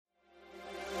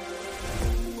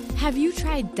Have you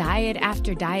tried diet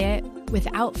after diet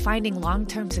without finding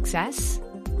long-term success?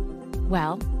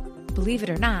 Well, believe it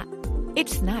or not,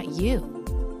 it's not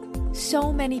you.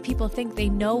 So many people think they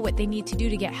know what they need to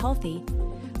do to get healthy,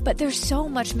 but there's so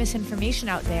much misinformation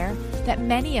out there that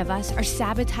many of us are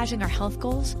sabotaging our health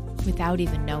goals without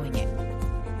even knowing it.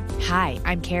 Hi,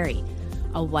 I'm Carrie,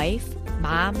 a wife,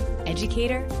 mom,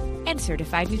 educator, and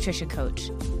certified nutrition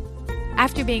coach.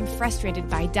 After being frustrated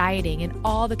by dieting and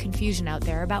all the confusion out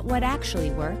there about what actually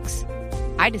works,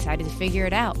 I decided to figure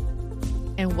it out.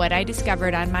 And what I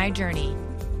discovered on my journey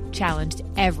challenged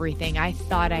everything I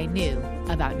thought I knew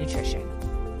about nutrition.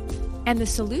 And the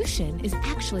solution is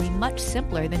actually much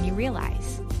simpler than you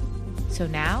realize. So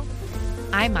now,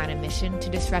 I'm on a mission to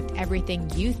disrupt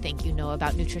everything you think you know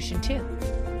about nutrition too.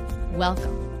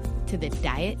 Welcome to the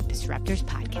Diet Disruptors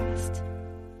Podcast.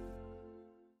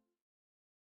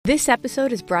 This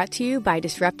episode is brought to you by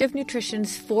Disruptive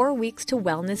Nutrition's 4 Weeks to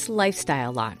Wellness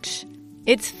lifestyle launch.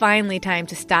 It's finally time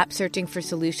to stop searching for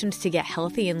solutions to get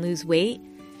healthy and lose weight,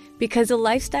 because a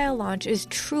lifestyle launch is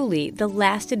truly the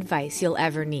last advice you'll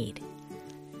ever need.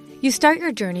 You start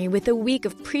your journey with a week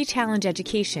of pre-challenge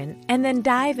education and then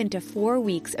dive into 4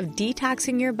 weeks of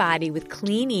detoxing your body with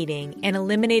clean eating and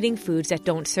eliminating foods that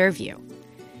don't serve you.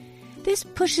 This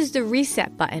pushes the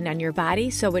reset button on your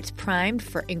body so it's primed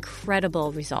for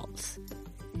incredible results.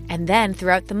 And then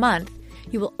throughout the month,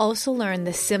 you will also learn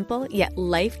the simple yet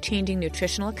life-changing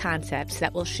nutritional concepts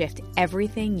that will shift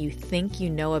everything you think you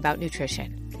know about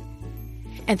nutrition.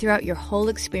 And throughout your whole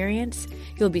experience,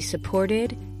 you'll be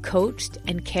supported, coached,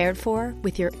 and cared for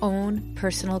with your own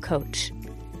personal coach.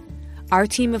 Our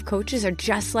team of coaches are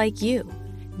just like you.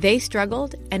 They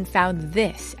struggled and found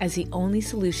this as the only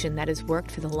solution that has worked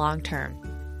for the long term.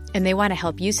 And they want to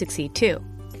help you succeed too.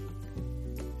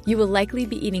 You will likely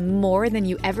be eating more than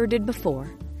you ever did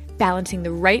before, balancing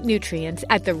the right nutrients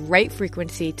at the right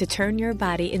frequency to turn your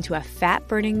body into a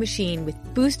fat-burning machine with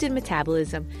boosted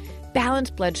metabolism,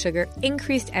 balanced blood sugar,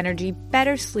 increased energy,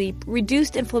 better sleep,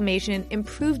 reduced inflammation,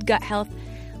 improved gut health,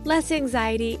 less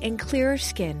anxiety, and clearer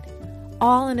skin,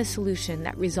 all in a solution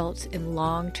that results in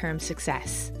long-term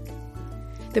success.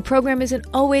 The program isn't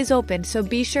always open, so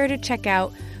be sure to check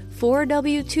out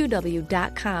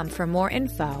 4w2w.com for more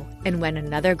info and when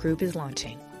another group is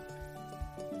launching.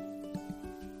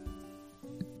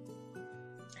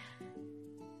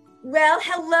 Well,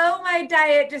 hello, my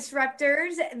diet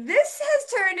disruptors. This has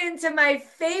turned into my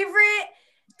favorite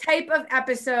type of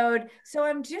episode, so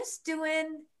I'm just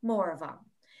doing more of them.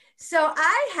 So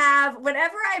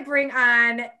whenever I bring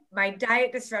on my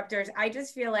diet disruptors, I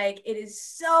just feel like it is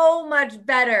so much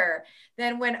better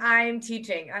than when I'm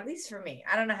teaching, at least for me.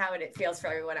 I don't know how it feels for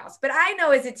everyone else, but I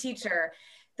know as a teacher,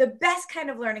 the best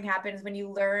kind of learning happens when you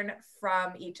learn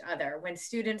from each other, when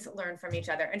students learn from each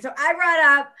other. And so I brought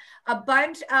up a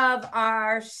bunch of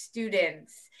our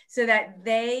students so that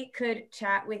they could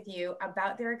chat with you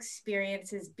about their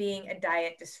experiences being a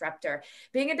diet disruptor.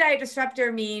 Being a diet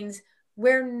disruptor means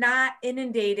we're not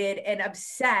inundated and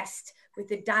obsessed with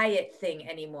the diet thing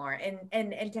anymore. And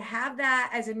to have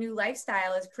that as a new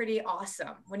lifestyle is pretty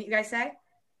awesome. Wouldn't you guys say?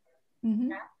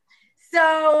 Mm-hmm. Yeah.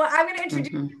 So I'm going to introduce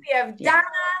you. We have Donna,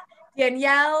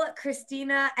 Danielle,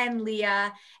 Christina, and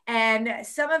Leah. And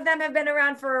some of them have been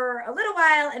around for a little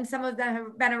while, and some of them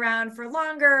have been around for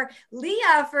longer.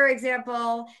 Leah, for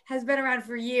example, has been around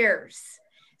for years.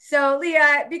 So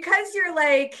Leah, because you're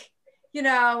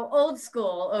old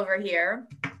school over here,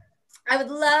 I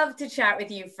would love to chat with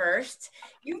you first.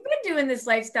 You've been doing this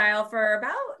lifestyle for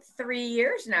about 3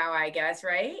 years now, I guess,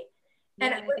 right?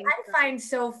 And what I find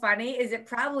so funny is it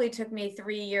probably took me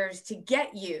 3 years to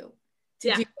get you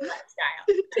to do the lifestyle.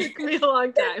 It took me a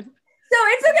long time. So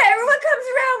it's okay. Everyone comes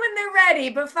around when they're ready,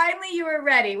 but finally you were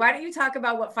ready. Why don't you talk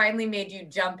about what finally made you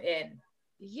jump in?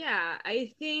 Yeah,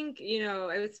 I think,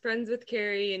 I was friends with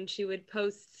Carrie and she would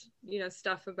post,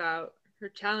 stuff about her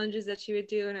challenges that she would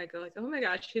do. And I'd go like, oh my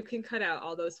gosh, who can cut out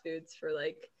all those foods for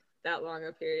that long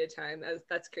a period of time?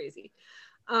 That's crazy.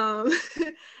 And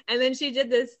then she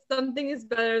did this, something is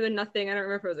better than nothing. I don't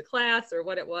remember if it was a class or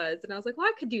what it was. And I was like, well,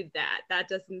 I could do that. That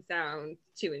doesn't sound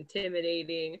too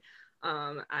intimidating.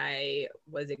 I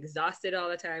was exhausted all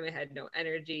the time. I had no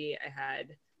energy. I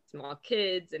had small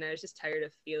kids and I was just tired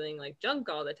of feeling like junk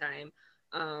all the time.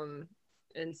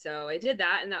 And so I did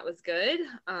that and that was good.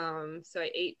 So I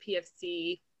ate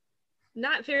PFC,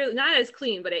 not as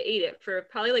clean, but I ate it for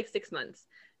probably 6 months.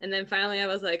 And then finally I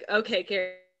was like, okay,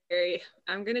 Carrie,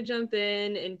 I'm going to jump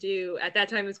in and do, at that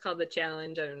time it was called the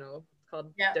challenge. I don't know, it's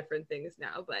called different things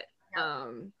now, but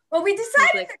Well, we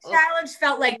decided like, the challenge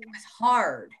felt like it was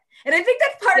hard. And I think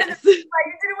that's part of the reason why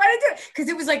you didn't want to do it, because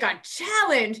it was like a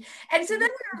challenge. And so then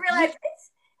we realized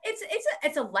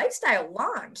it's a lifestyle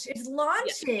launch. It's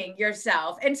launching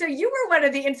yourself. And so you were one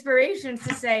of the inspirations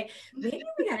to say, maybe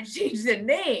we got to change the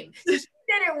name. So she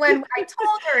did it when I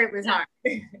told her it was hard.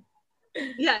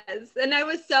 Yes. And I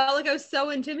was so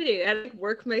intimidated. I had to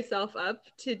work myself up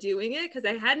to doing it because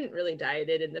I hadn't really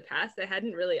dieted in the past. I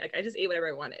hadn't really, I just ate whatever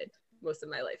I wanted most of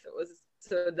my life.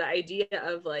 So the idea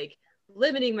of like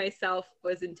limiting myself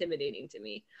was intimidating to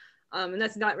me. And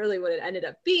that's not really what it ended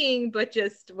up being, but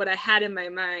just what I had in my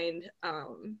mind.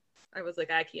 I was like,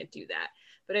 I can't do that.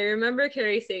 But I remember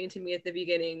Carrie saying to me at the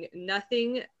beginning,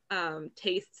 nothing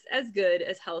tastes as good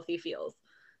as healthy feels.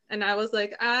 And I was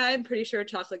like, I'm pretty sure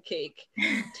chocolate cake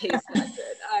tastes that good.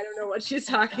 I don't know what she's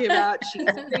talking about. She's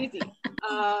crazy.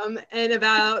 And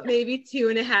about maybe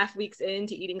 2.5 weeks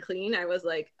into eating clean, I was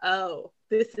like, oh,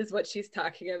 this is what she's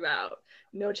talking about.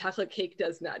 No, chocolate cake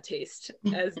does not taste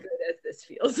as good as this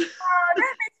feels. Oh,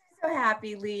 that makes me so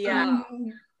happy, Leah.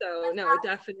 So no, it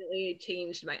definitely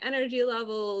changed my energy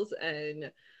levels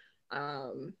and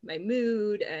my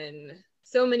mood and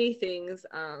so many things.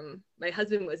 My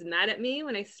husband was mad at me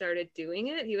when I started doing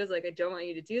it. He was like, I don't want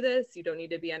you to do this. You don't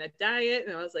need to be on a diet.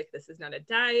 And I was like, this is not a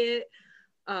diet.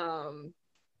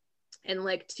 And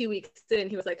like 2 weeks in,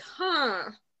 he was like,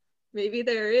 maybe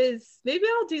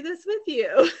I'll do this with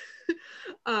you.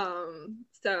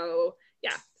 So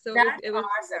yeah, so it was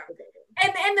awesome.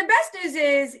 And the best news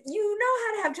is you know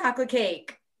how to have chocolate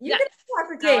cake. You can have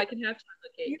chocolate cake. Now I can have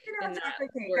chocolate cake. You can have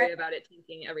chocolate cake. Worry about it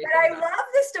taking everything. But I love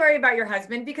the story about your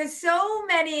husband because so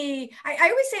many, I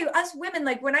always say us women,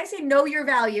 like when I say know your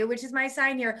value, which is my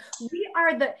sign here, we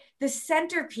are the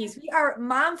centerpiece. We are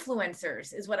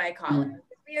momfluencers is what I call it.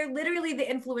 We are literally the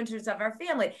influencers of our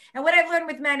family. And what I've learned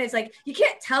with men is like, you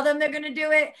can't tell them they're going to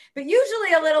do it, but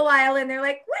usually a little while in, they're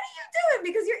like, what are you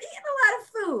doing? Because you're eating a lot of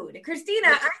food. Christina,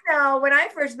 I know when I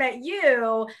first met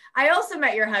you, I also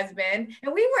met your husband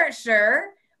and we weren't sure.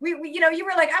 We you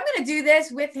were like, I'm going to do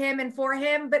this with him and for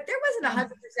him, but there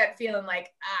wasn't 100% feeling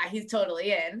like, he's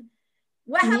totally in.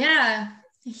 What happened? Yeah,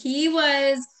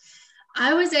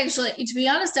 I was actually, to be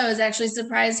honest, I was actually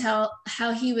surprised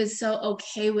how he was so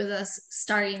okay with us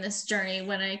starting this journey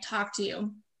when I talked to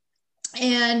you.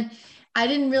 And I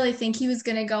didn't really think he was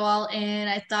going to go all in.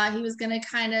 I thought he was going to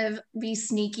kind of be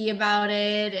sneaky about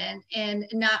it and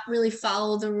not really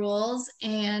follow the rules.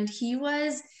 And he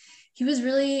was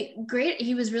really great.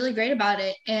 He was really great about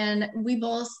it. And we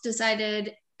both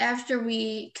decided after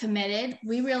we committed,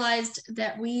 we realized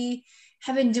that we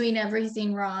have been doing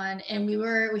everything wrong. And we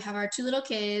have our 2 little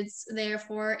kids, they're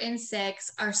 4 and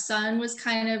 6. Our son was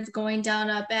kind of going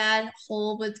down a bad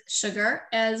hole with sugar,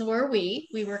 as were we.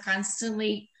 We were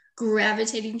constantly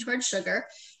gravitating towards sugar.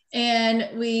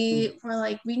 And we were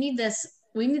like, we need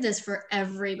this for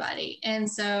everybody. And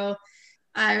so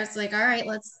I was like, all right,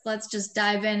 let's just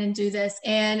dive in and do this.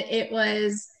 And it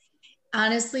was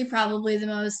honestly probably the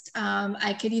most,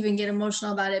 I could even get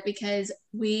emotional about it because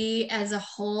we as a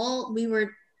whole,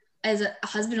 as a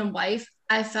husband and wife,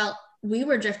 I felt we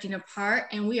were drifting apart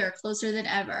and we are closer than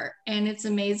ever. And it's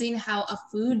amazing how a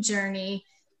food journey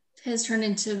has turned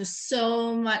into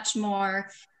so much more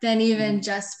than even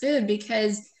just food,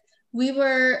 because we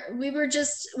weren't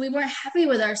happy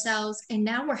with ourselves and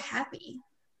now we're happy.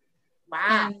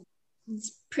 Wow. And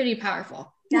it's pretty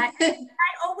powerful. I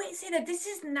always say that this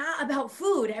is not about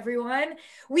food, everyone.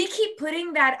 We keep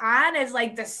putting that on as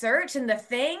like the search and the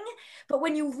thing. But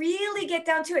when you really get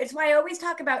down to it, it's why I always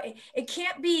talk about it. It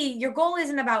can't be, your goal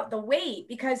isn't about the weight,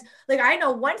 because like, I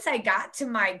know once I got to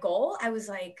my goal, I was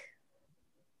like,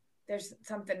 there's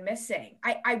something missing.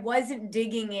 I wasn't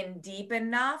digging in deep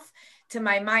enough to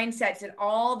my mindsets and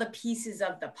all the pieces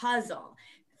of the puzzle.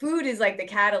 Food is like the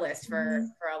catalyst for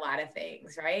a lot of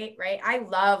things, right? I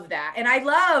love that. And I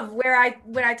love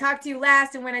when I talked to you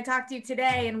last and when I talked to you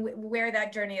today and where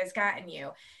that journey has gotten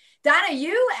you. Donna,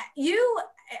 you,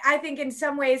 I think in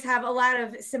some ways have a lot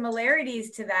of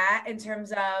similarities to that in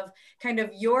terms of kind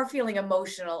of your feeling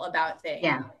emotional about things.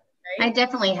 Yeah, right? I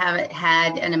definitely haven't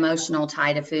had an emotional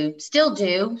tie to food. Still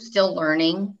do, still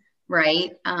learning,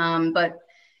 right?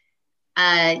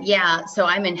 So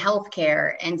I'm in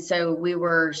healthcare. And so we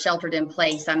were sheltered in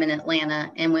place. I'm in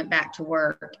Atlanta and went back to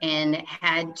work and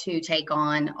had to take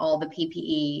on all the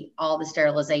PPE, all the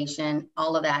sterilization,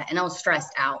 all of that. And I was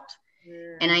stressed out.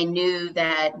 Yeah. And I knew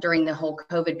that during the whole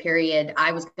COVID period,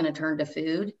 I was going to turn to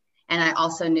food. And I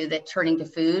also knew that turning to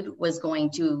food was going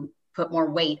to put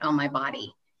more weight on my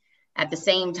body. At the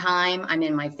same time, I'm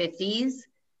in my 50s.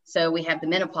 So we have the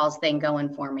menopause thing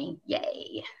going for me.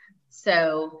 Yay.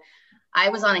 So I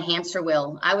was on a hamster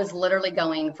wheel. I was literally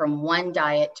going from one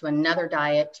diet to another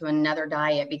diet to another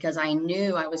diet because I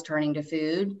knew I was turning to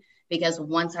food. Because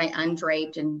once I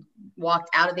undraped and walked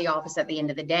out of the office at the end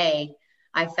of the day,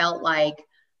 I felt like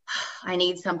I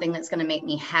need something that's going to make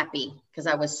me happy because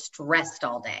I was stressed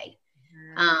all day.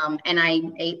 And I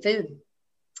ate food.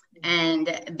 And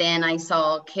then I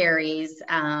saw Carrie's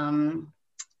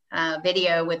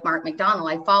video with Mark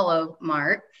McDonald. I follow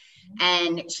Mark,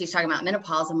 and she's talking about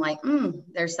menopause. I'm like,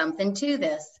 there's something to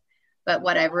this. But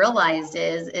what I've realized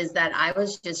is that I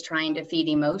was just trying to feed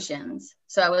emotions.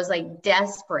 So I was like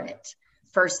desperate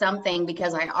for something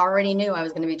because I already knew I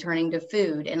was going to be turning to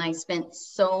food. And I spent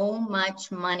so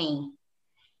much money,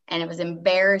 and it was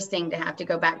embarrassing to have to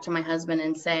go back to my husband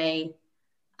and say,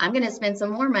 I'm going to spend some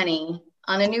more money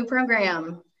on a new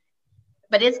program,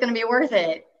 but it's going to be worth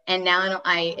it. And now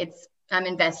I'm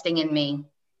investing in me.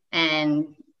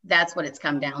 And that's what it's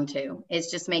come down to. It's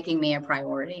just making me a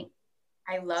priority.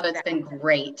 I love that. It's been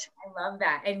great. I love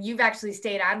that. And you've actually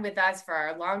stayed on with us for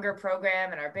our longer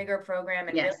program and our bigger program,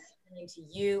 and yes. really listening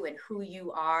to you and who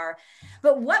you are.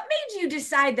 But what made you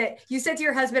decide that you said to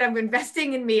your husband, I'm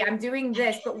investing in me, I'm doing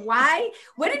this, but why?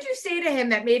 What did you say to him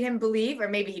that made him believe, or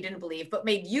maybe he didn't believe, but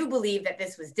made you believe that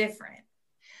this was different?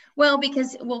 Well,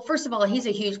 first of all, he's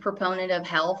a huge proponent of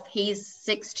health. He's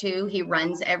 6'2". He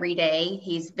runs every day.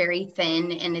 He's very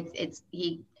thin, and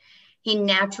he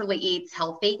naturally eats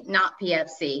healthy, not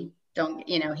PFC.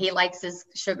 He likes his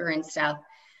sugar and stuff.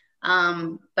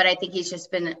 But I think he's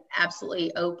just been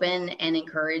absolutely open and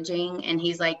encouraging. And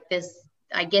he's like,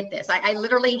 I get this. I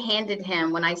literally handed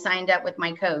him, when I signed up with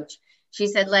my coach, she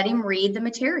said, let him read the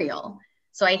material.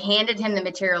 So I handed him the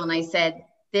material and I said,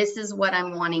 this is what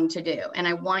I'm wanting to do. And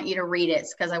I want you to read it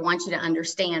because I want you to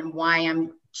understand why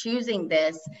I'm choosing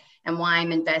this and why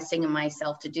I'm investing in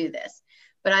myself to do this.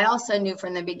 But I also knew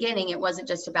from the beginning, it wasn't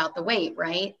just about the weight,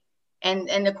 right? And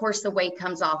of course the weight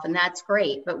comes off, and that's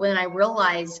great. But when I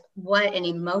realized what an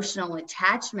emotional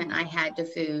attachment I had to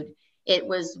food, it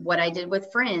was what I did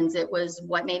with friends. It was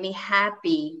what made me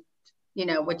happy,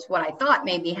 which what I thought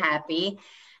made me happy.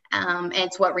 And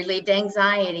it's what relieved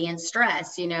anxiety and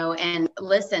stress, and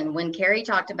listen, when Carrie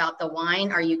talked about the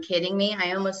wine, are you kidding me?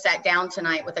 I almost sat down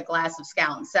tonight with a glass of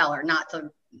Scout and Cellar, not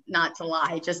to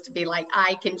lie, just to be like,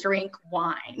 I can drink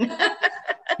wine.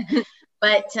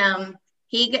 But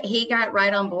he got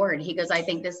right on board. He goes, I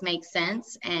think this makes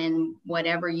sense, and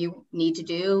whatever you need to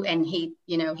do. And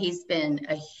he's been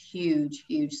a huge,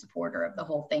 huge supporter of the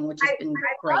whole thing, which has been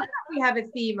great. I love that we have a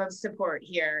theme of support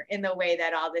here in the way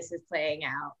that all this is playing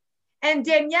out. And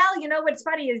Danielle, what's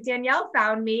funny is Danielle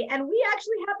found me, and we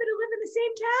actually happen to live in the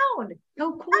same town.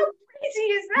 Oh, cool. How crazy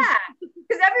is that?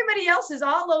 Because everybody else is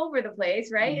all over the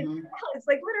place, right? Mm-hmm. And it's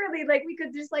like literally like we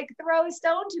could just like throw a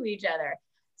stone to each other.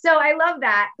 So I love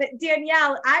that. But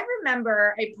Danielle, I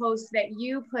remember a post that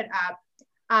you put up.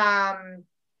 I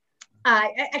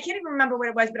can't even remember what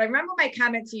it was, but I remember my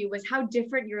comment to you was how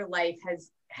different your life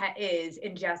is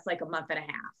in just like a month and a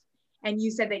half. And you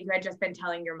said that you had just been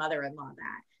telling your mother-in-law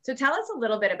that. So tell us a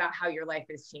little bit about how your life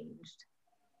has changed.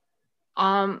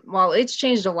 Well, it's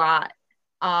changed a lot.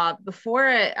 Before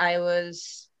I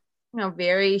was,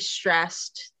 very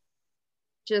stressed,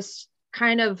 just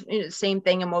kind of same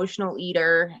thing, emotional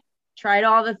eater, tried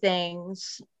all the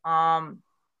things. And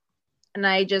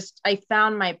I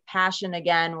found my passion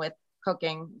again with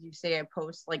cooking. You say I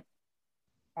post like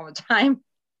all the time,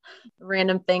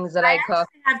 random things that I cook.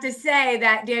 I have to say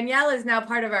that Danielle is now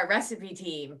part of our recipe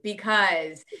team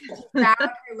because she found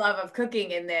her love of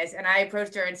cooking in this. And I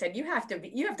approached her and said, you have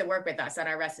to work with us on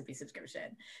our recipe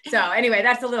subscription. So anyway,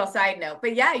 that's a little side note,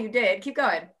 but yeah, you did. Keep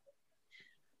going.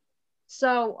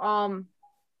 So,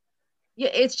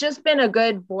 it's just been a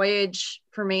good voyage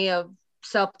for me of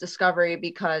self-discovery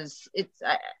because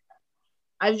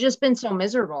I've just been so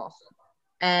miserable,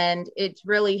 and it's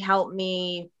really helped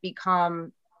me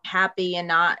become happy and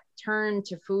not turn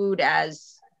to food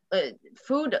as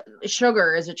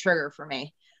sugar is a trigger for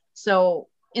me. So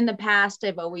in the past,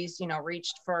 I've always,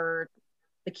 reached for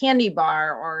the candy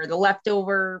bar or the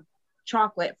leftover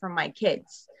chocolate from my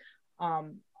kids.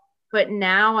 But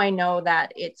now I know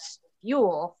that it's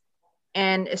fuel,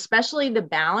 and especially the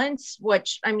balance,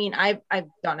 which I've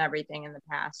done everything in the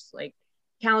past, like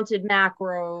counted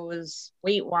macros,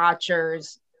 Weight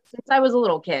Watchers. Since I was a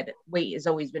little kid, weight has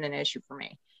always been an issue for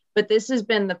me. But this has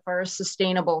been the first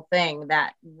sustainable thing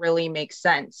that really makes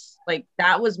sense. Like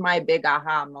that was my big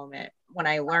aha moment when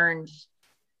I learned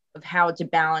of how to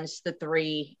balance the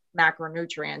 3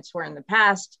 macronutrients, where in the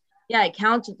past, I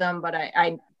counted them, but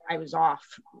I was off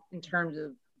in terms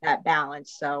of that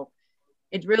balance. So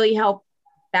it really helped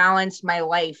balance my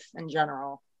life in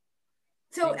general.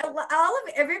 So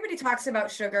everybody talks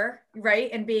about sugar, right?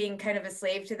 And being kind of a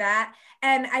slave to that.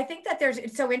 And I think that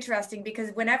it's so interesting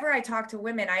because whenever I talk to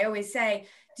women, I always say,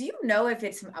 do you know if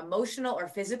it's emotional or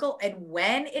physical and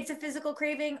when it's a physical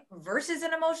craving versus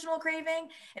an emotional craving?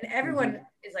 And everyone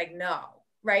is like, no,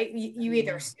 right? You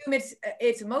either assume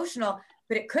it's emotional,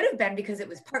 but it could have been because it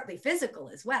was partly physical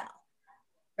as well,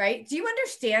 right? Do you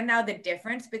understand now the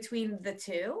difference between the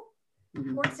two?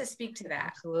 Who wants to speak to that?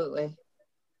 Absolutely.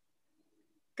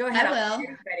 Go ahead. I will.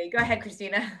 Go ahead,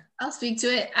 Christina. I'll speak to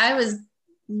it. I was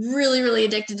really, really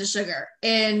addicted to sugar.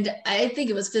 And I think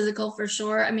it was physical for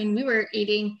sure. I mean, we were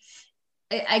eating,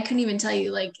 I couldn't even tell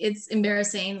you, like, it's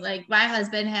embarrassing. Like, my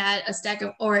husband had a stack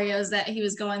of Oreos that he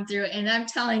was going through. And I'm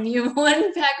telling you,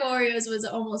 one pack of Oreos was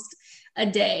almost a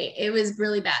day. It was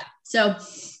really bad. So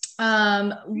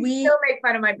we still make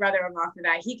fun of my brother-in-law for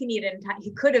that. He can eat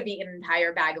he could have eaten an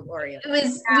entire bag of Oreos.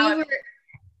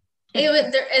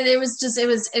 It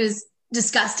was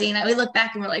disgusting. We look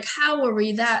back and we're like, how were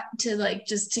we that to like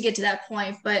just to get to that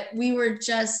point? But we were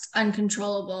just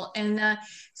uncontrollable. And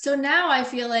so now I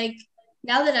feel like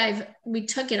now that we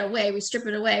took it away, we strip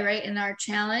it away, right, in our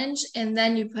challenge, and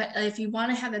then you put, if you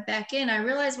want to have it back in, I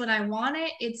realize when I want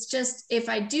it, it's just, if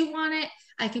I do want it,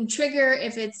 I can trigger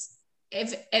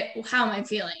how am I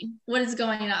feeling? What is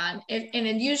going on? And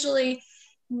it usually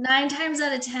 9 times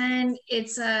out of 10,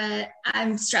 it's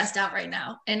I'm stressed out right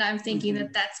now, and I'm thinking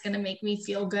that that's going to make me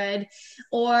feel good.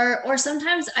 Or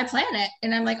sometimes I plan it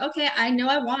and I'm like, okay, I know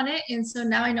I want it. And so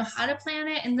now I know how to plan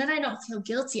it, and then I don't feel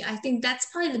guilty. I think that's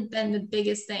probably been the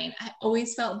biggest thing. I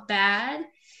always felt bad,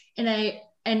 and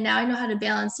now I know how to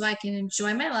balance so I can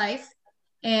enjoy my life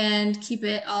and keep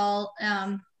it all,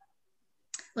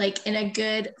 like in a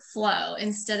good flow,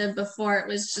 instead of before it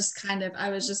was just I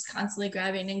was just constantly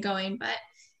grabbing and going. But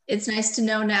it's nice to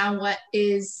know now what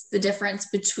is the difference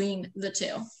between the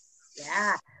two.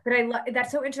 Yeah, but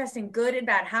that's so interesting. Good and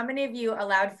bad. How many of you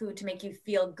allowed food to make you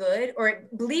feel good or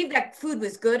believe that food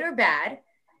was good or bad,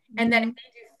 and then it made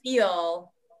you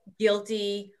feel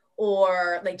guilty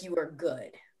or like you were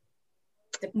good?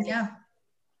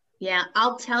 Yeah,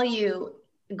 I'll tell you,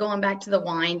 going back to the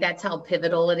wine, that's how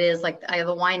pivotal it is. Like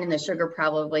the wine and the sugar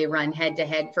probably run head to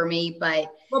head for me, but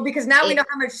because now we know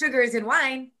how much sugar is in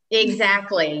wine.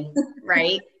 Exactly.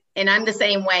 Right. And I'm the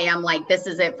same way. I'm like, this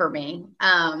is it for me.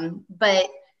 But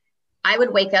I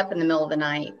would wake up in the middle of the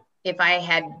night. If I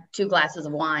had 2 glasses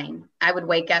of wine, I would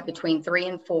wake up between 3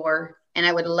 and 4, and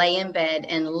I would lay in bed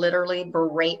and literally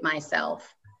berate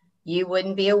myself. You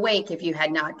wouldn't be awake if you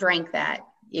had not drank that.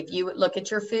 If you would look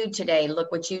at your food today,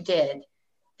 look what you did.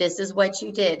 This is what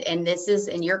you did. And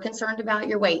and you're concerned about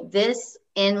your weight. This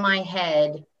in my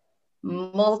head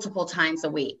multiple times a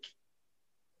week.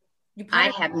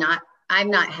 I've not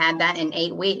had that in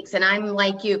 8 weeks. And I'm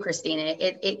like you, Christina,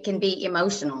 it can be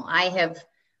emotional. I have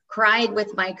cried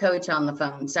with my coach on the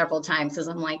phone several times because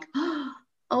I'm like,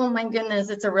 oh my goodness,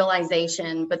 it's a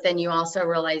realization. But then you also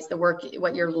realize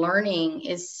what you're learning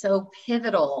is so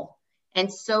pivotal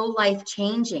and so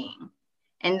life-changing.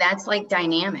 And that's like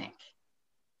dynamic.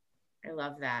 I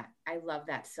love that. I love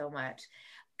that so much.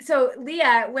 So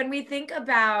Leah, when we think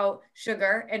about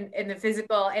sugar and the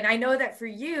physical, and I know that for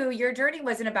you, your journey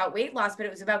wasn't about weight loss, but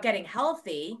it was about getting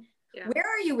healthy. Yeah. Where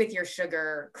are you with your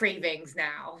sugar cravings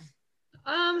now?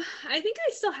 I think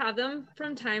I still have them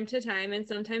from time to time, and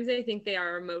sometimes I think they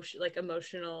are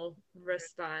emotional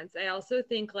response. I also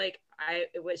think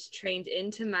it was trained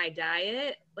into my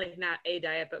diet, like not a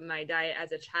diet, but my diet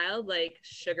as a child. Like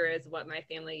sugar is what my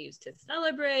family used to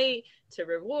celebrate, to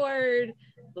reward,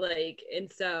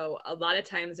 and so a lot of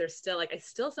times there's still I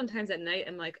still sometimes at night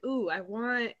I'm like, ooh, I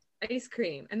want ice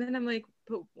cream, and then I'm like,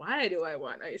 but why do I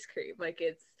want ice cream?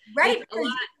 It's right,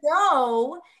 because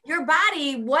your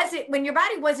body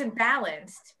wasn't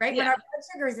balanced, right? Yeah. When our blood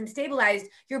sugar isn't stabilized,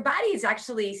 your body is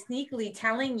actually sneakily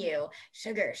telling you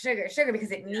sugar, sugar, sugar,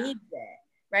 because it needs it,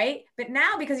 right? But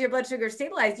now, because your blood sugar is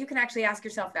stabilized, you can actually ask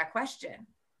yourself that question.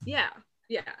 Yeah.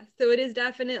 So it is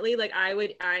definitely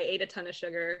I ate a ton of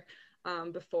sugar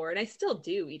before, and I still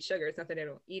do eat sugar. It's not that I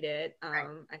don't eat it. I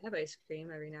have ice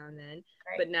cream every now and then,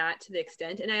 but not to the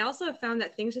extent. And I also have found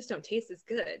that things just don't taste as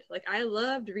good. I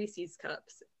loved Reese's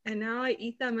cups, and now I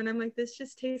eat them and I'm like, this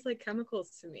just tastes like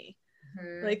chemicals to me.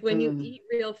 When you eat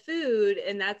real food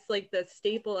and that's the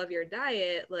staple of your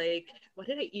diet, what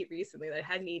did I eat recently that I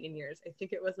hadn't eaten in years? I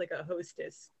think it was a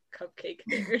Hostess cupcake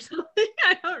thing or something.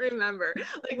 I don't remember.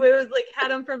 It was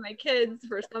had them for my kids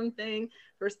for something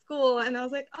for school, and I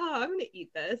was like, oh, I'm gonna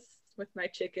eat this with my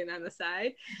chicken on the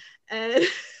side, and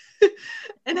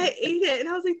and I ate it, and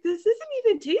I was like, this doesn't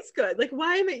even taste good.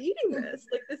 Why am I eating this?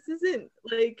 This isn't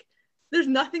there's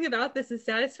nothing about this is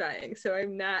satisfying. So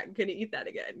I'm not going to eat that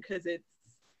again because it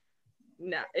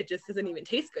just doesn't even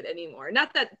taste good anymore.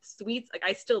 Not that sweets, like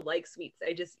I still like sweets.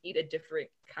 I just eat a different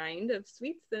kind of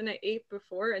sweets than I ate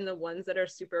before. And the ones that are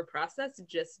super processed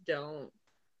just don't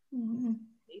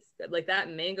taste good. Like that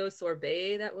mango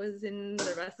sorbet that was in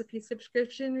the recipe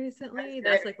subscription recently.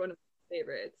 That's like one of my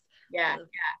favorites. Yeah.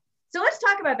 So let's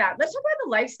talk about that. Let's talk about the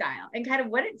lifestyle and kind of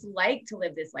what it's like to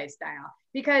live this lifestyle,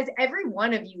 because every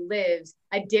one of you lives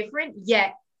a different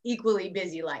yet equally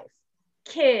busy life.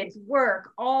 Kids,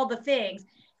 work, all the things.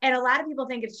 And a lot of people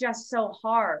think it's just so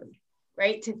hard,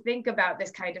 right, to think about this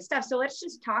kind of stuff. So let's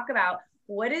just talk about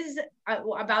what is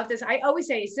about this. I always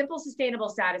say simple, sustainable,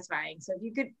 satisfying. So if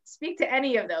you could speak to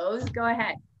any of those, go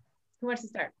ahead. Who wants to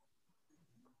start?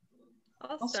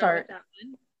 I'll start with that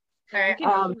one. All right.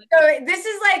 So this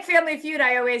is like Family Feud.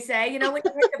 I always say, you know, when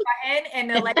you hit the button and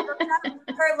the light goes up,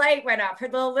 her light went up, her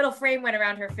little frame went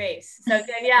around her face. So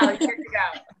Danielle, you're good to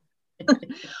go.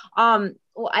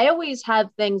 Well, I always have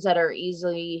things that are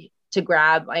easy to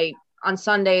grab. On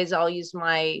Sundays, I'll use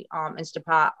my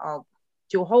Instapot. I'll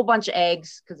do a whole bunch of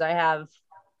eggs because I have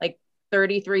like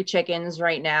 33 chickens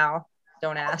right now.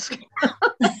 Don't ask.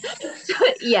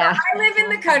 Yeah. I live in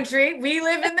the country. We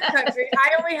live in the country.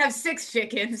 I only have 6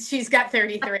 chickens. She's got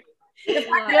 33. You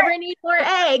ever need more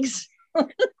eggs?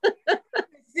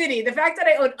 City. The fact that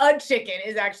I own a chicken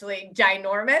is actually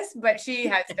ginormous, but she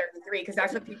has 33 because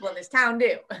that's what people in this town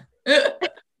do.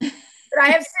 But I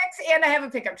have 6 and I have a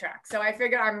pickup truck. So I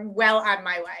figure I'm well on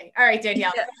my way. All right,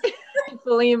 Danielle. I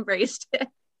fully embraced it.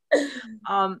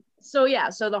 So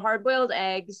the hard-boiled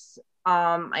eggs.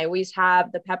 I always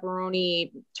have the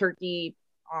pepperoni turkey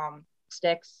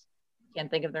sticks. Can't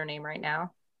think of their name right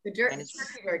now. The turkey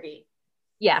turkey.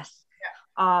 Yes.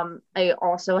 I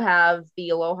also have the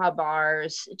Aloha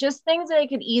bars, just things that I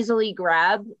could easily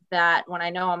grab that when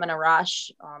I know I'm in a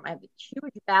rush. I have a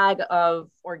huge bag of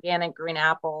organic green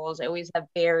apples. I always have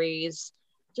berries,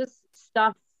 just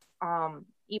stuff,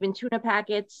 even tuna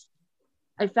packets.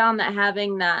 I found that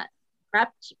having that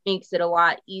prepped makes it a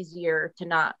lot easier to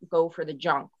not go for the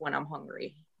junk when I'm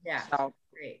hungry. Yeah, so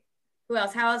great. Who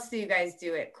else? How else do you guys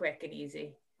do it quick and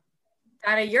easy?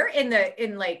 Donna, you're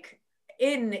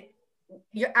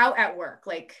you're out at work,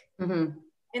 like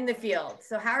in the field.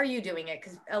 So how are you doing it?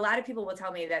 Because a lot of people will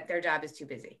tell me that their job is too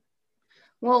busy.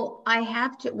 Well,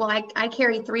 I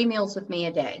carry 3 meals with me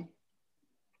a day.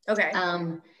 Okay.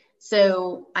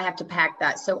 So I have to pack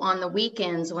that. So on the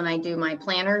weekends when I do my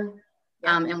planner,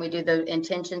 and we do the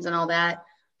intentions and all that,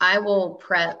 I will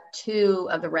prep 2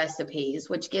 of the recipes,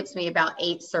 which gives me about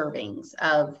 8 servings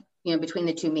of, between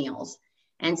the 2 meals.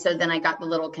 And so then I got the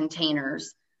little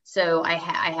containers. So I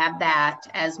have that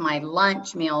as my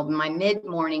lunch meal. My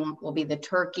mid-morning will be the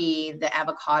turkey, the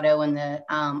avocado, and the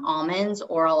almonds,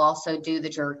 or I'll also do the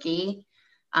jerky.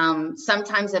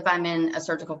 Sometimes if I'm in a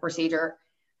surgical procedure,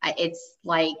 it's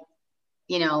like,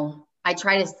 I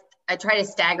try to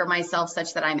stagger myself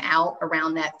such that I'm out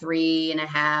around that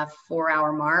 3.5, 4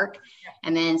 hour mark.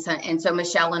 And so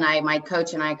Michelle and I, my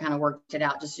coach and I kind of worked it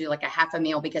out, just do like a half a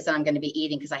meal because then I'm going to be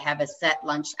eating because I have a set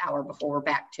lunch hour before we're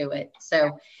back to it.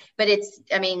 So, but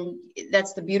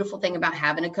that's the beautiful thing about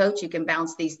having a coach. You can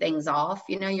bounce these things off.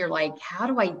 You're like, how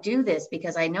do I do this?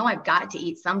 Because I know I've got to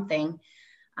eat something.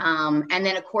 And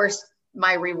then of course,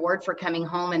 my reward for coming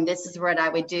home, and this is what I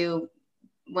would do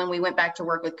when we went back to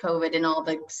work with COVID and all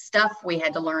the stuff we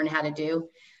had to learn how to do,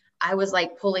 I was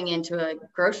like pulling into a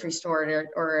grocery store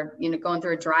or going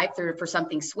through a drive-through for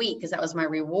something sweet because that was my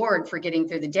reward for getting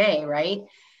through the day, right?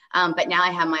 But now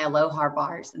I have my Aloha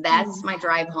bars. That's my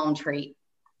drive home treat.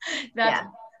 I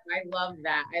love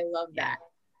that. I love that.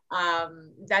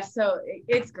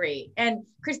 It's great. And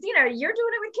Christina, you're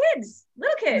doing it with kids,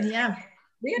 little kids. Yeah.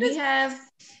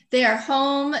 They are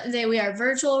home. We are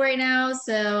virtual right now.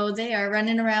 So they are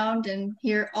running around and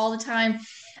here all the time.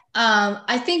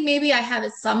 I think maybe I have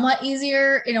it somewhat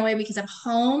easier in a way because I'm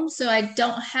home. So I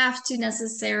don't have to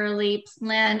necessarily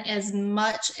plan as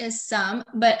much as some,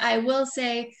 but I will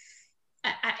say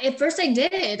at first I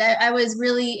did. I was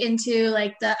really into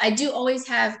I do always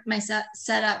have my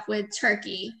set up with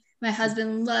turkey. My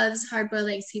husband loves hard-boiled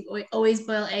eggs. He always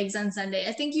boil eggs on Sunday.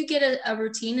 I think you get a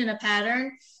routine and a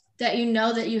pattern that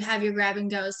that you have your grab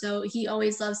and go. So he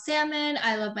always loves salmon.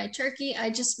 I love my turkey. I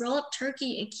just roll up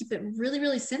turkey and keep it really,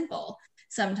 really simple.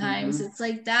 Sometimes it's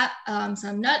like that,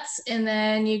 some nuts, and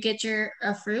then you get your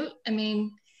fruit. I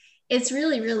mean, it's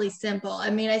really, really simple. I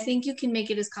mean, I think you can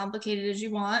make it as complicated as you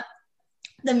want.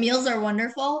 The meals are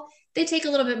wonderful. They take a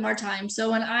little bit more time. So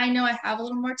when I know I have a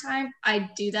little more time, I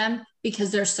do them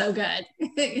because they're so good.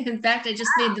 In fact, I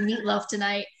just made the meatloaf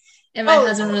tonight And my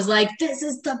husband was like, "This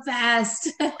is the best."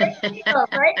 Meatloaf,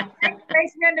 right?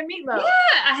 Frank's random meatloaf.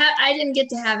 Yeah, I didn't get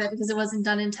to have it because it wasn't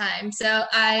done in time. So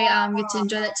I get to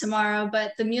enjoy that tomorrow.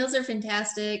 But the meals are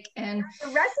fantastic. And the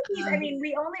recipes, I mean,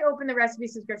 we only open the recipe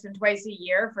subscription twice a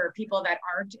year for people that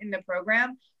aren't in the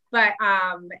program. But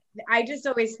I just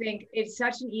always think it's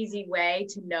such an easy way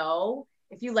to know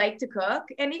if you like to cook.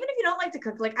 And even if you don't like to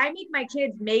cook, like I make my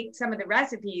kids make some of the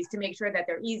recipes to make sure that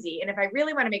they're easy. And if I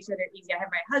really want to make sure they're easy, I have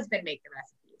my husband make the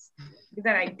recipes, because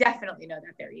then I definitely know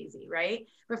that they're easy, right?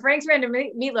 But Frank's random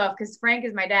meatloaf, because Frank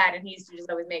is my dad and he used to just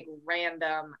always make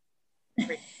random.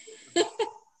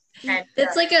 And,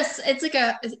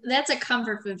 that's a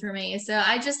comfort food for me. So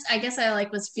I guess I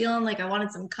like was feeling like I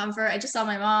wanted some comfort. I just saw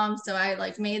my mom, so I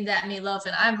like made that meatloaf,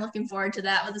 and I'm looking forward to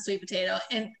that with a sweet potato.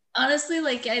 And honestly,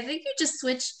 like I think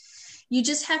you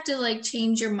just have to like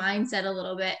change your mindset a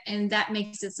little bit, and that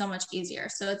makes it so much easier.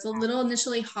 So it's a little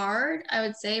initially hard, I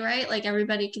would say, right? Like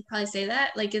everybody could probably say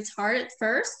that. Like it's hard at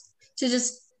first to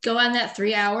just go on that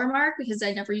 3-hour mark, because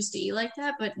I never used to eat like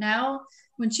that. But now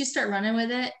once you start running with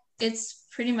it, it's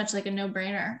pretty much like a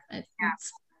no-brainer.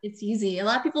 It's easy. A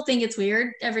lot of people think it's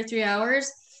weird every 3 hours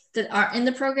that are in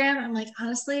the program. I'm like,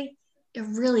 honestly, it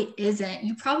really isn't.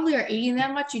 You probably are eating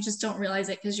that much. You just don't realize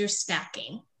it because you're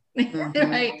snacking. Mm-hmm.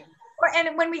 Right?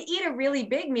 And when we eat a really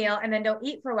big meal and then don't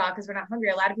eat for a while because we're not hungry,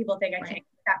 a lot of people think I can't eat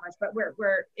that much, but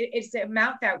it's the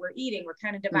amount that we're eating. We're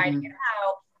kind of dividing it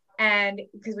out. And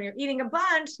because when you're eating a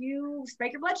bunch, you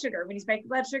spike your blood sugar. When you spike your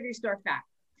blood sugar, you store fat.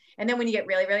 And then when you get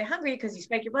really, really hungry because you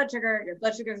spike your blood sugar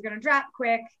is going to drop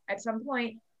quick at some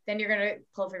point, then you're going to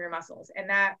pull from your muscles. And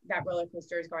that roller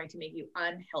coaster is going to make you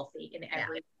unhealthy in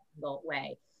every single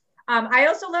way. I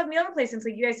also love meal replacements.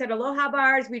 Like you guys said, Aloha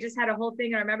bars. We just had a whole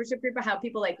thing in our membership group of how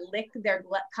people like lick their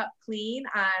cup clean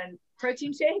on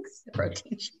protein shakes.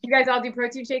 You guys all do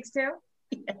protein shakes too?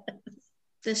 Yes.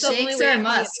 The shakes are a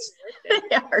must.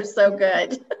 They are so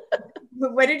good.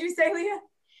 What did you say, Leah?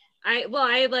 I'm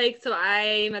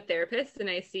a therapist, and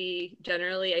I see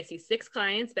 6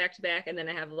 clients back to back, and then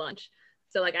I have lunch.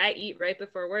 So like I eat right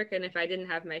before work, and if I didn't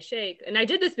have my shake, and I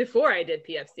did this before I did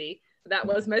PFC, that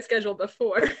was my schedule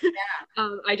before.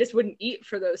 I just wouldn't eat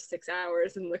for those 6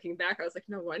 hours. And looking back, I was like,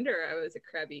 no wonder I was a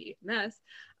crabby mess.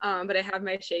 But I have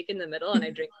my shake in the middle, and I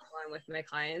drink along with my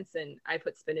clients, and I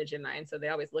put spinach in mine, so they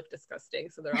always look disgusting.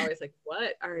 So they're always like,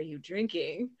 what are you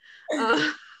drinking?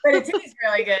 But it tastes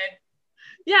really good.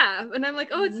 Yeah. And I'm like,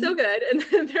 oh, it's so good. And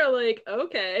then they're like,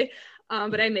 okay.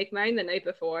 But I make mine the night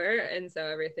before. And so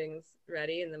everything's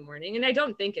ready in the morning. And I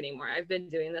don't think anymore. I've been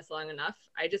doing this long enough.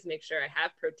 I just make sure I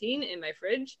have protein in my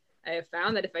fridge. I have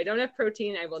found that if I don't have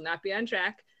protein, I will not be on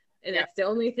track. And that's the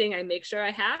only thing I make sure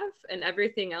I have. And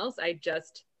everything else, I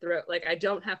just throw, like, I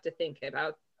don't have to think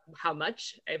about how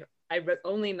much. I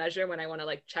only measure when I want to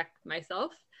like check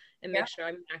myself and make sure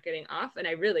I'm not getting off. And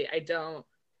I don't.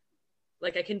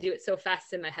 Like I can do it so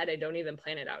fast in my head, I don't even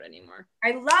plan it out anymore.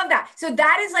 I love that. So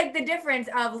that is like the difference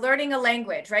of learning a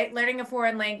language, right? Learning a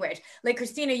foreign language. Like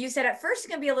Christina, you said at first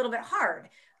it's gonna be a little bit hard.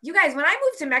 You guys, when I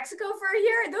moved to Mexico for a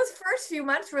year, those first few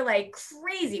months were like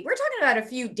crazy. We're talking about a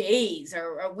few days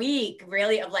or a week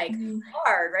really of like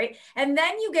hard, right? And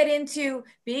then you get into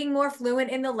being more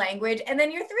fluent in the language. And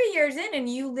then you're 3 years in and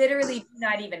you literally do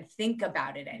not even think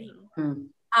about it anymore.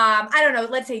 I don't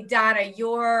know, let's say Donna,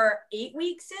 you're 8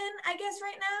 weeks in, I guess,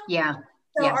 right now? Yeah.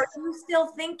 So are you still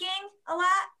thinking a lot?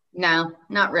 No,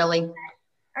 not really. All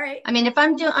right. I mean,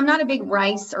 I'm not a big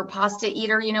rice or pasta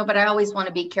eater, but I always want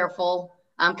to be careful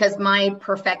because my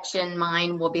perfection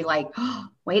mind will be like, oh,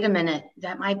 wait a minute,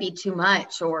 that might be too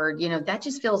much, or, that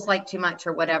just feels like too much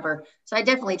or whatever. So I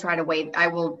definitely try to I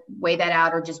will weigh that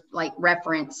out or just like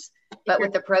reference. But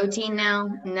with the protein now,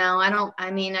 no, I don't.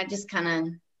 I mean, I just kind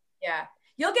of. Yeah.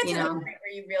 You'll get to the point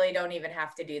where you really don't even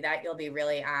have to do that. You'll be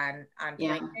really on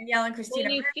point. And and Christina.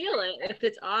 When you feel it, if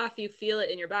it's off, you feel it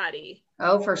in your body.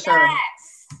 Oh, for sure.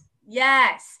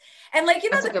 Yes. And like,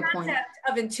 That's the concept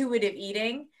of intuitive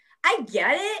eating, I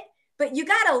get it, but you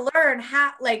got to learn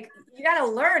how, like, you got to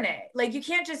learn it. Like, you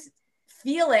can't just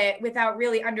feel it without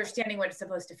really understanding what it's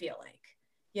supposed to feel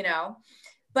like,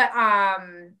 But,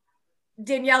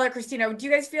 Danielle or Christina, do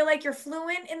you guys feel like you're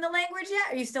fluent in the language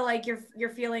yet? Are you still like you're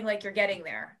feeling like you're getting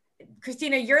there?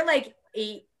 Christina, you're like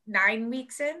 8-9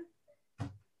 weeks in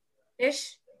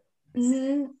ish. I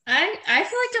feel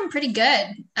like I'm pretty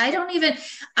good.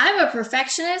 I'm a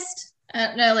perfectionist.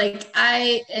 No, like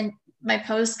and my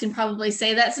posts can probably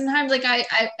say that sometimes. Like I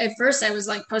at first I was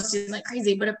like posting like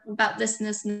crazy, but about this and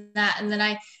this and that, and then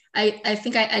I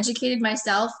think I educated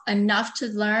myself enough to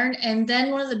learn. And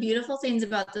then one of the beautiful things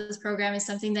about this program is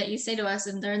something that you say to us,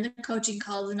 and they're in the coaching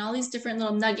calls and all these different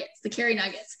little nuggets, the Carrie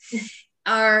nuggets,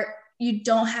 are you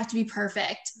don't have to be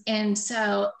perfect. And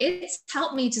so it's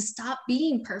helped me to stop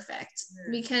being perfect,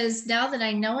 because now that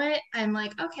I know it, I'm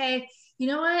like, okay, you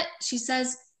know what? She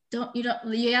says, you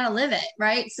gotta live it.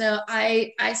 Right. So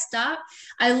I stop.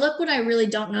 I look when I really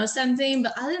don't know something,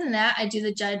 but other than that, I do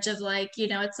the judge of like,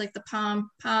 it's like the palm,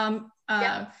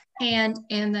 hand,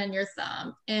 and then your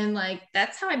thumb. And like,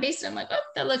 that's how I base it. I'm like, oh,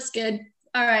 that looks good.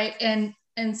 All right. And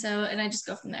I just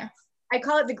go from there. I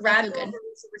call it the gradual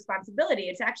release of responsibility.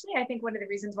 It's actually, I think, one of the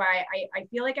reasons why I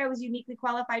feel like I was uniquely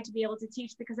qualified to be able to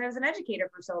teach, because I was an educator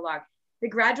for so long. The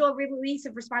gradual release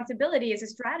of responsibility is a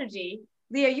strategy.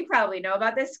 Leah, you probably know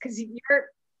about this because you're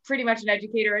pretty much an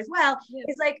educator as well. Yeah.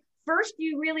 It's like, first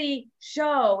you really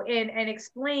show and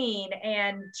explain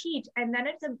and teach, and then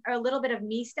it's a little bit of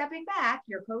me stepping back,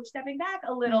 your coach stepping back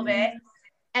a little bit,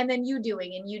 and then you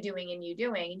doing. And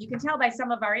you can tell by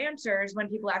some of our answers, when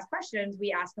people ask questions,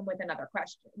 we ask them with another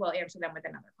question. We'll answer them with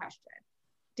another question.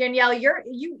 Danielle, you're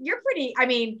pretty, I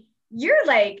mean, you're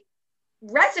like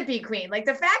recipe queen. Like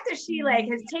the fact that she like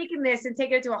has taken this and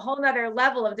taken it to a whole nother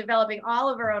level of developing all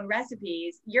of her own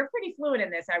recipes, you're pretty fluent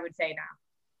in this, I would say now.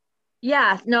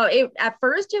 Yeah, no, at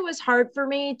first it was hard for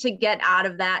me to get out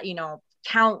of that,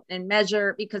 count and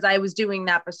measure, because I was doing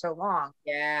that for so long.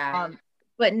 Yeah.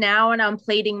 But now when I'm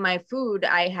plating my food,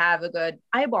 I have a good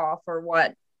eyeball for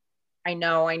what I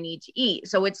know I need to eat.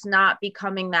 So it's not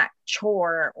becoming that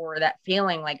chore or that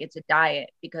feeling like it's a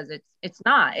diet, because it's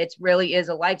not. It really is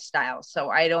a lifestyle. So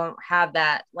I don't have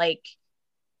that like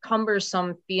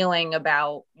cumbersome feeling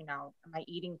about, am I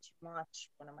eating too much?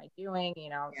 What am I doing?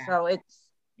 Yeah. So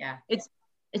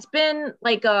it's been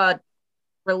like a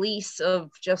release of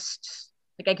just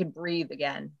like I could breathe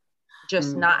again.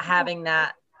 Just not having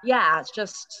that. Yeah, it's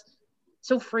just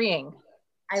so freeing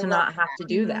to not have to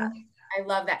do that. I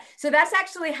love that. So that's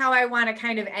actually how I want to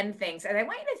kind of end things. And I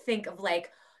want you to think of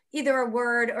like either a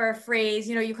word or a phrase,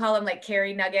 you call them like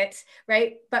Carrie nuggets,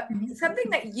 right? But something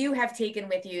that you have taken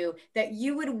with you that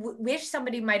you would wish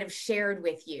somebody might have shared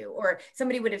with you, or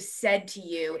somebody would have said to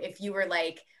you if you were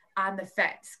like on the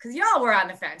fence, because y'all were on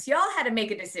the fence. Y'all had to make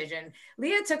a decision.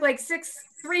 Leah took like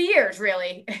 3 years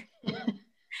really.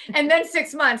 And then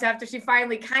 6 months after she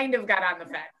finally kind of got on the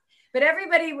fence. But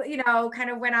everybody, kind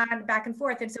of went on back and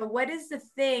forth. And so what is the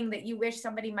thing that you wish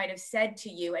somebody might have said to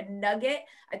you, a nugget,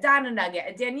 a Donna nugget,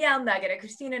 a Danielle nugget, a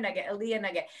Christina nugget, a Leah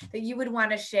nugget, that you would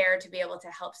want to share to be able to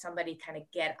help somebody kind of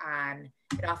get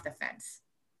off the fence?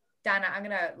 Donna, I'm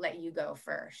going to let you go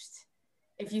first,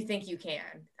 if you think you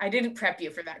can. I didn't prep you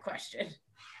for that question.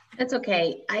 That's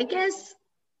okay. I guess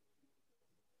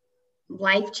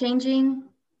life-changing,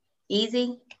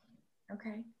 easy.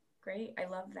 Okay, great. I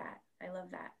love that.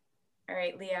 All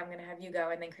right, Leah, I'm going to have you go,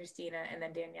 and then Christina, and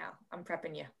then Danielle. I'm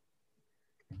prepping you.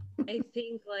 I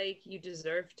think like you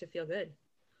deserve to feel good,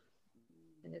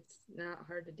 and it's not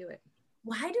hard to do it.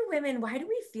 Why do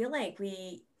we feel like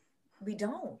we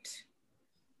don't?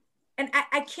 And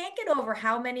I can't get over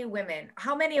how many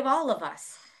of all of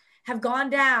us have gone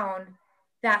down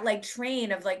that like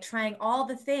train of like trying all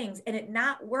the things and it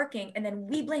not working, and then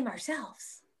we blame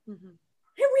ourselves. Mm-hmm.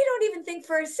 And we don't even think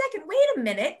for a second, wait a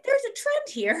minute, there's a trend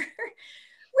here.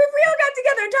 If we all got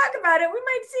together and talk about it, we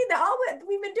might see that all what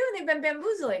we've been doing, they've been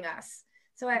bamboozling us.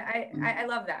 So I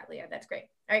love that, Leah. That's great.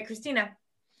 All right, Christina.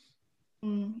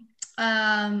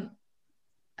 I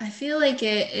feel like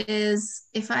it is,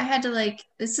 if I had to like,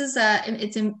 it's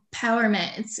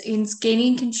empowerment. It's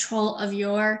gaining control of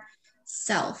your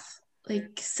self,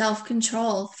 like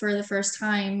self-control for the first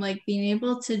time, like being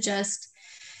able to just,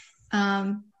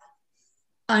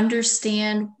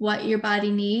 understand what your body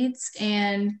needs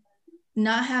and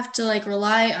not have to like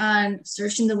rely on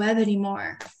searching the web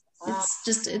anymore.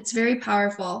 It's very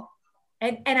powerful.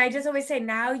 And I just always say,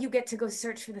 now you get to go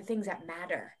search for the things that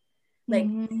matter, like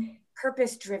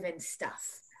purpose-driven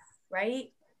stuff,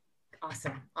 right?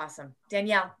 Awesome.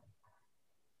 Danielle.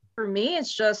 For me,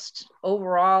 it's just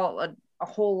overall a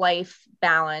whole life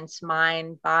balance,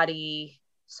 mind, body,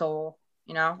 soul,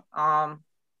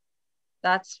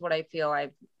 that's what I feel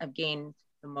I've gained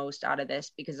the most out of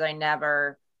this, because I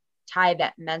never tied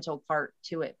that mental part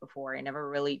to it before. I never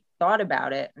really thought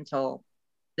about it until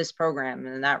this program,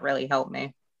 and that really helped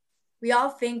me. We all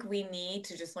think we need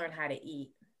to just learn how to eat,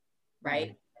 right?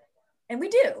 Mm-hmm. And we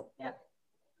do. Yeah.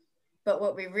 But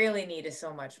what we really need is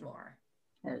so much more.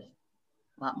 There's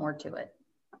a lot more to it.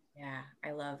 Yeah, I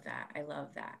love that. I love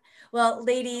that. Well,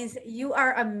 ladies, you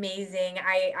are amazing.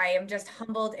 I am just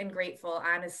humbled and grateful,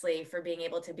 honestly, for being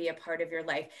able to be a part of your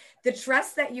life. The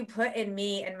trust that you put in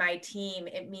me and my team,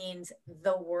 it means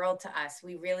the world to us.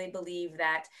 We really believe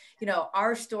that, you know,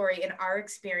 our story and our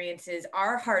experiences,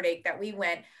 our heartache that we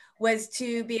went was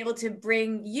to be able to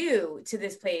bring you to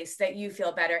this place that you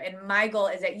feel better. And my goal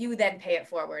is that you then pay it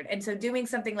forward. And so doing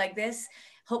something like this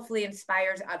hopefully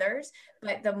inspires others.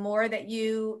 But the more that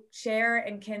you share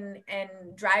and can and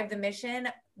drive the mission,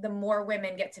 the more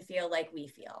women get to feel like we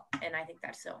feel. And I think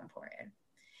that's so important.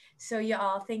 So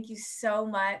y'all, thank you so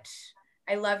much.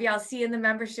 I love you. I'll see you in the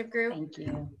membership group. Thank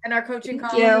you. And our coaching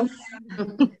call. you.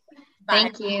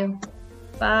 Thank you.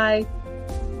 Bye.